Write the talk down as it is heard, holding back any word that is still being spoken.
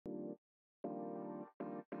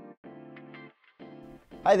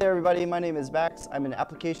Hi there everybody, my name is Max. I'm an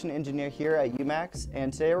application engineer here at UMax,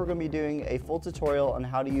 and today we're going to be doing a full tutorial on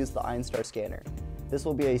how to use the Einstar scanner. This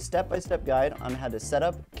will be a step-by-step guide on how to set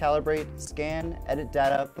up, calibrate, scan, edit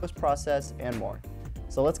data, post-process, and more.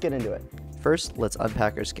 So let's get into it. First, let's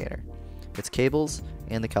unpack our scanner, its cables,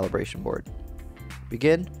 and the calibration board.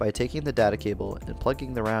 Begin by taking the data cable and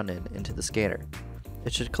plugging the round end into the scanner.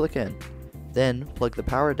 It should click in. Then plug the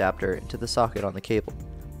power adapter into the socket on the cable.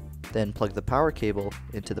 Then plug the power cable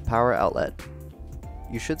into the power outlet.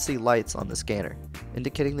 You should see lights on the scanner,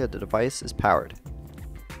 indicating that the device is powered.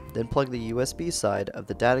 Then plug the USB side of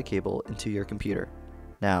the data cable into your computer.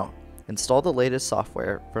 Now, install the latest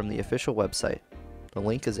software from the official website. The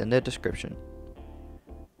link is in the description.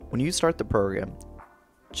 When you start the program,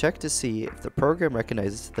 check to see if the program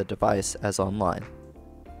recognizes the device as online.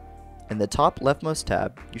 In the top leftmost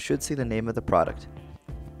tab, you should see the name of the product.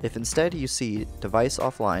 If instead you see Device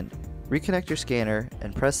Offline, reconnect your scanner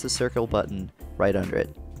and press the circle button right under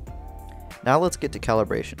it. Now let's get to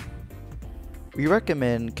calibration. We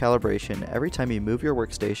recommend calibration every time you move your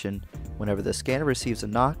workstation, whenever the scanner receives a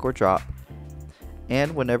knock or drop,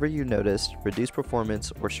 and whenever you notice reduced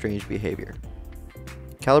performance or strange behavior.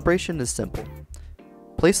 Calibration is simple.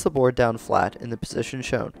 Place the board down flat in the position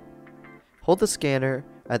shown. Hold the scanner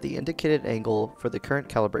at the indicated angle for the current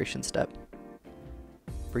calibration step.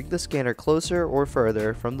 Bring the scanner closer or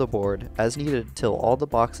further from the board as needed until all the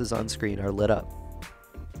boxes on screen are lit up.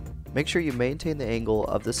 Make sure you maintain the angle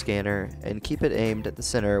of the scanner and keep it aimed at the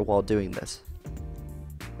center while doing this.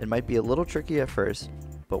 It might be a little tricky at first,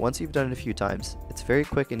 but once you've done it a few times, it's very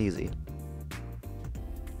quick and easy.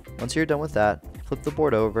 Once you're done with that, flip the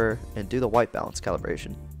board over and do the white balance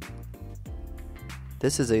calibration.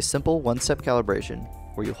 This is a simple one-step calibration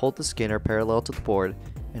where you hold the scanner parallel to the board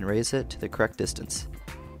and raise it to the correct distance.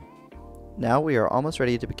 Now we are almost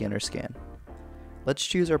ready to begin our scan. Let's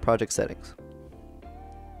choose our project settings.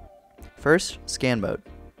 First, scan mode.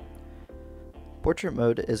 Portrait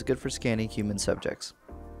mode is good for scanning human subjects.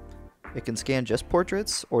 It can scan just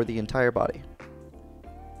portraits or the entire body.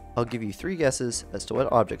 I'll give you 3 guesses as to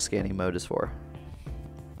what object scanning mode is for.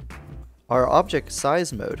 Our object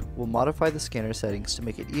size mode will modify the scanner settings to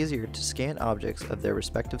make it easier to scan objects of their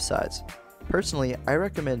respective size. Personally, I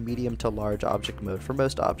recommend medium to large object mode for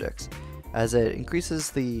most objects, as it increases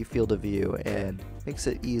the field of view and makes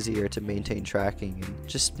it easier to maintain tracking and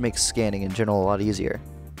just makes scanning in general a lot easier.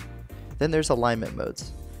 Then there's alignment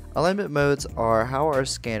modes. Alignment modes are how our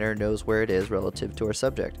scanner knows where it is relative to our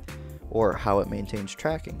subject, or how it maintains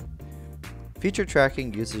tracking. Feature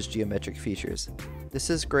tracking uses geometric features. This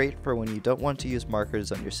is great for when you don't want to use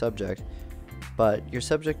markers on your subject, but your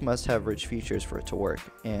subject must have rich features for it to work,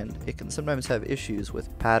 and it can sometimes have issues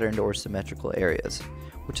with patterned or symmetrical areas,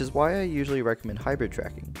 which is why I usually recommend hybrid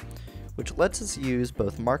tracking, which lets us use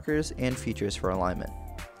both markers and features for alignment.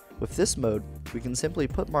 With this mode, we can simply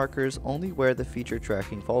put markers only where the feature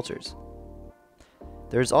tracking falters.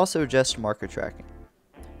 There is also just marker tracking.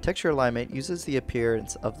 Texture alignment uses the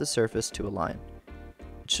appearance of the surface to align.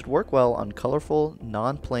 It should work well on colorful,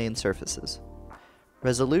 non-plane surfaces.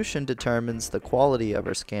 Resolution determines the quality of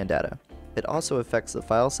our scan data. It also affects the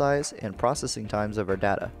file size and processing times of our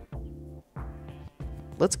data.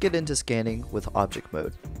 Let's get into scanning with object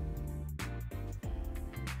mode.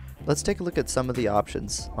 Let's take a look at some of the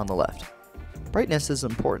options on the left. Brightness is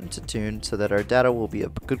important to tune so that our data will be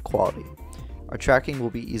of good quality. Our tracking will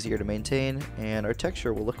be easier to maintain, and our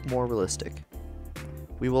texture will look more realistic.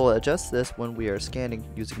 We will adjust this when we are scanning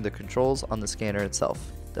using the controls on the scanner itself,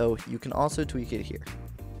 though you can also tweak it here.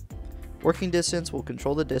 Working distance will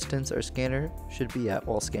control the distance our scanner should be at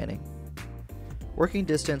while scanning. Working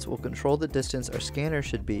distance will control the distance our scanner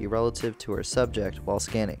should be relative to our subject while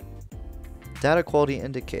scanning. Data quality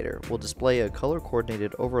indicator will display a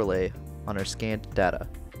color-coordinated overlay on our scanned data,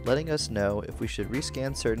 letting us know if we should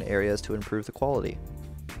rescan certain areas to improve the quality.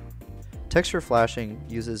 Texture flashing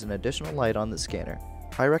uses an additional light on the scanner.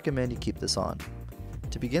 I recommend you keep this on.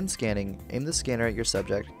 To begin scanning, aim the scanner at your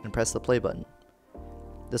subject and press the play button.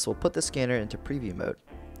 This will put the scanner into preview mode.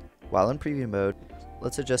 While in preview mode,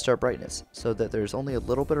 let's adjust our brightness so that there's only a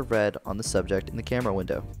little bit of red on the subject in the camera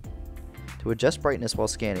window. To adjust brightness while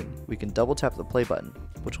scanning, we can double tap the play button,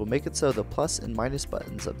 which will make it so the plus and minus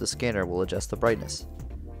buttons of the scanner will adjust the brightness.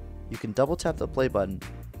 You can double tap the play button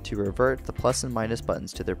to revert the plus and minus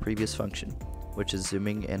buttons to their previous function, which is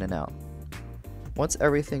zooming in and out. Once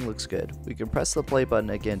everything looks good, we can press the play button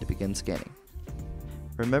again to begin scanning.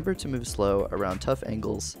 Remember to move slow around tough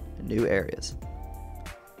angles and new areas.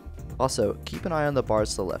 Also, keep an eye on the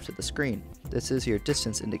bars to the left of the screen. This is your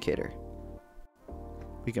distance indicator.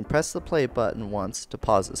 We can press the play button once to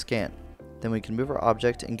pause the scan. Then we can move our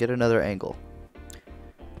object and get another angle.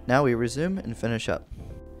 Now we resume and finish up.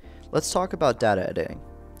 Let's talk about data editing.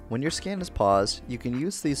 When your scan is paused, you can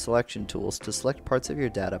use these selection tools to select parts of your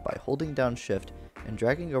data by holding down Shift and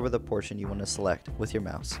dragging over the portion you want to select with your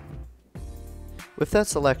mouse. With that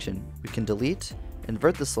selection, we can delete,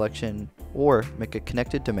 invert the selection, or make a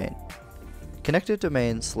connected domain. Connected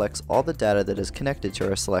domain selects all the data that is connected to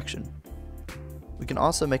our selection. We can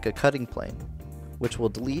also make a cutting plane, which will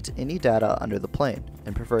delete any data under the plane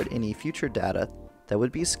and prevent any future data that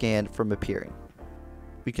would be scanned from appearing.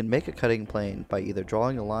 We can make a cutting plane by either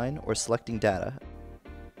drawing a line or selecting data.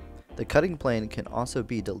 The cutting plane can also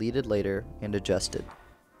be deleted later and adjusted.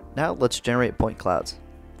 Now let's generate point clouds,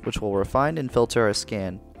 which will refine and filter our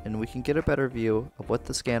scan, and we can get a better view of what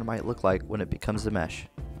the scan might look like when it becomes a mesh.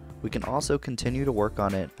 We can also continue to work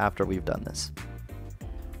on it after we've done this.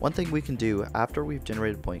 One thing we can do after we've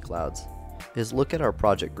generated point clouds is look at our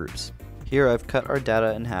project groups. Here I've cut our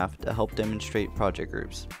data in half to help demonstrate project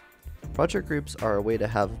groups. Project groups are a way to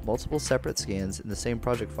have multiple separate scans in the same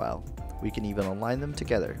project file. We can even align them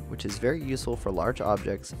together, which is very useful for large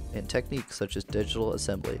objects and techniques such as digital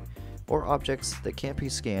assembly, or objects that can't be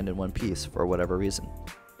scanned in one piece for whatever reason.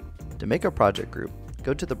 To make a project group,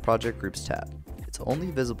 go to the Project Groups tab. It's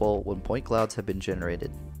only visible when point clouds have been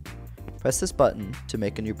generated. Press this button to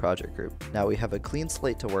make a new project group. Now we have a clean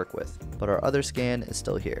slate to work with, but our other scan is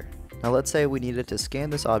still here. Now let's say we needed to scan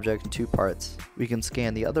this object in two parts. We can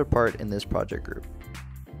scan the other part in this project group.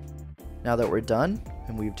 Now that we're done,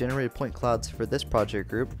 and we've generated point clouds for this project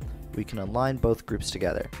group, we can align both groups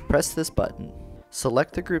together. Press this button.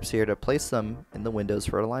 Select the groups here to place them in the windows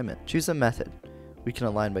for alignment. Choose a method. We can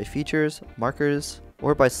align by features, markers,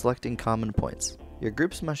 or by selecting common points. Your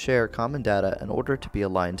groups must share common data in order to be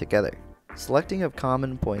aligned together. Selecting of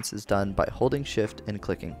common points is done by holding Shift and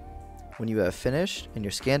clicking. When you have finished and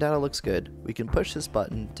your scan data looks good, we can push this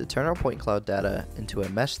button to turn our point cloud data into a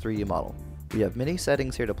Mesh 3D model. We have many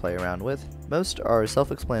settings here to play around with. Most are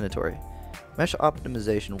self-explanatory. Mesh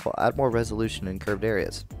optimization will add more resolution in curved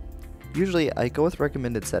areas. Usually I go with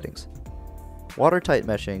recommended settings. Watertight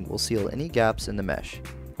meshing will seal any gaps in the mesh.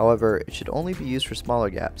 However, it should only be used for smaller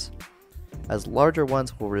gaps, as larger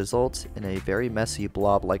ones will result in a very messy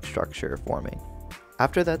blob-like structure forming.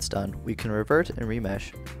 After that's done, we can revert and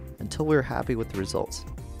remesh until we're happy with the results.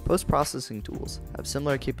 Post-processing tools have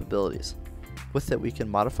similar capabilities. With it, we can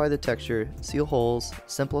modify the texture, seal holes,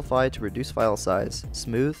 simplify to reduce file size,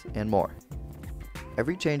 smooth, and more.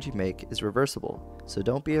 Every change you make is reversible, so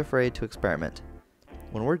don't be afraid to experiment.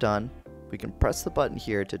 When we're done, we can press the button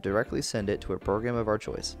here to directly send it to a program of our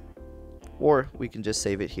choice. Or we can just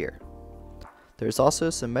save it here. There's also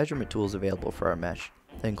some measurement tools available for our mesh,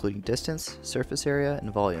 including distance, surface area,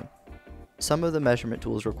 and volume. Some of the measurement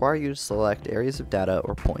tools require you to select areas of data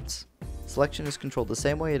or points. Selection is controlled the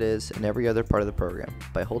same way it is in every other part of the program,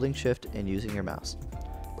 by holding Shift and using your mouse.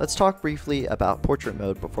 Let's talk briefly about portrait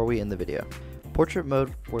mode before we end the video. Portrait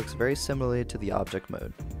mode works very similarly to the object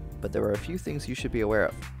mode, but there are a few things you should be aware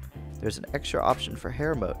of. There's an extra option for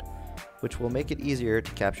hair mode, which will make it easier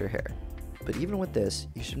to capture hair. But even with this,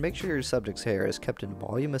 you should make sure your subject's hair is kept in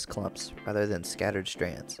voluminous clumps rather than scattered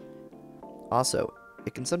strands. Also,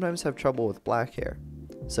 it can sometimes have trouble with black hair,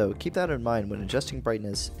 so keep that in mind when adjusting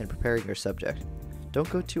brightness and preparing your subject. Don't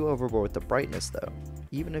go too overboard with the brightness though,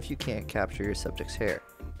 even if you can't capture your subject's hair.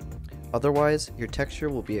 Otherwise, your texture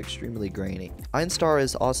will be extremely grainy. Einstar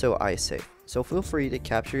is also eye safe, so feel free to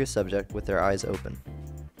capture your subject with their eyes open.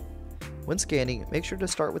 When scanning, make sure to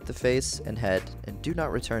start with the face and head and do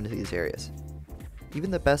not return to these areas.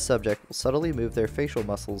 Even the best subject will subtly move their facial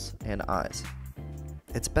muscles and eyes.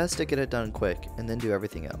 It's best to get it done quick and then do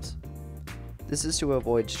everything else. This is to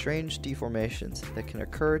avoid strange deformations that can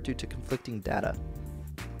occur due to conflicting data.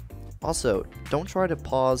 Also, don't try to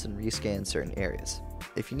pause and rescan certain areas.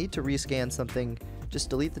 If you need to rescan something, just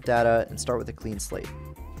delete the data and start with a clean slate.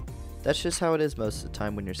 That's just how it is most of the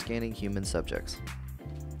time when you're scanning human subjects.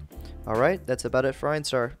 Alright, that's about it for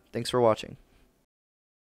Einstar. Thanks for watching.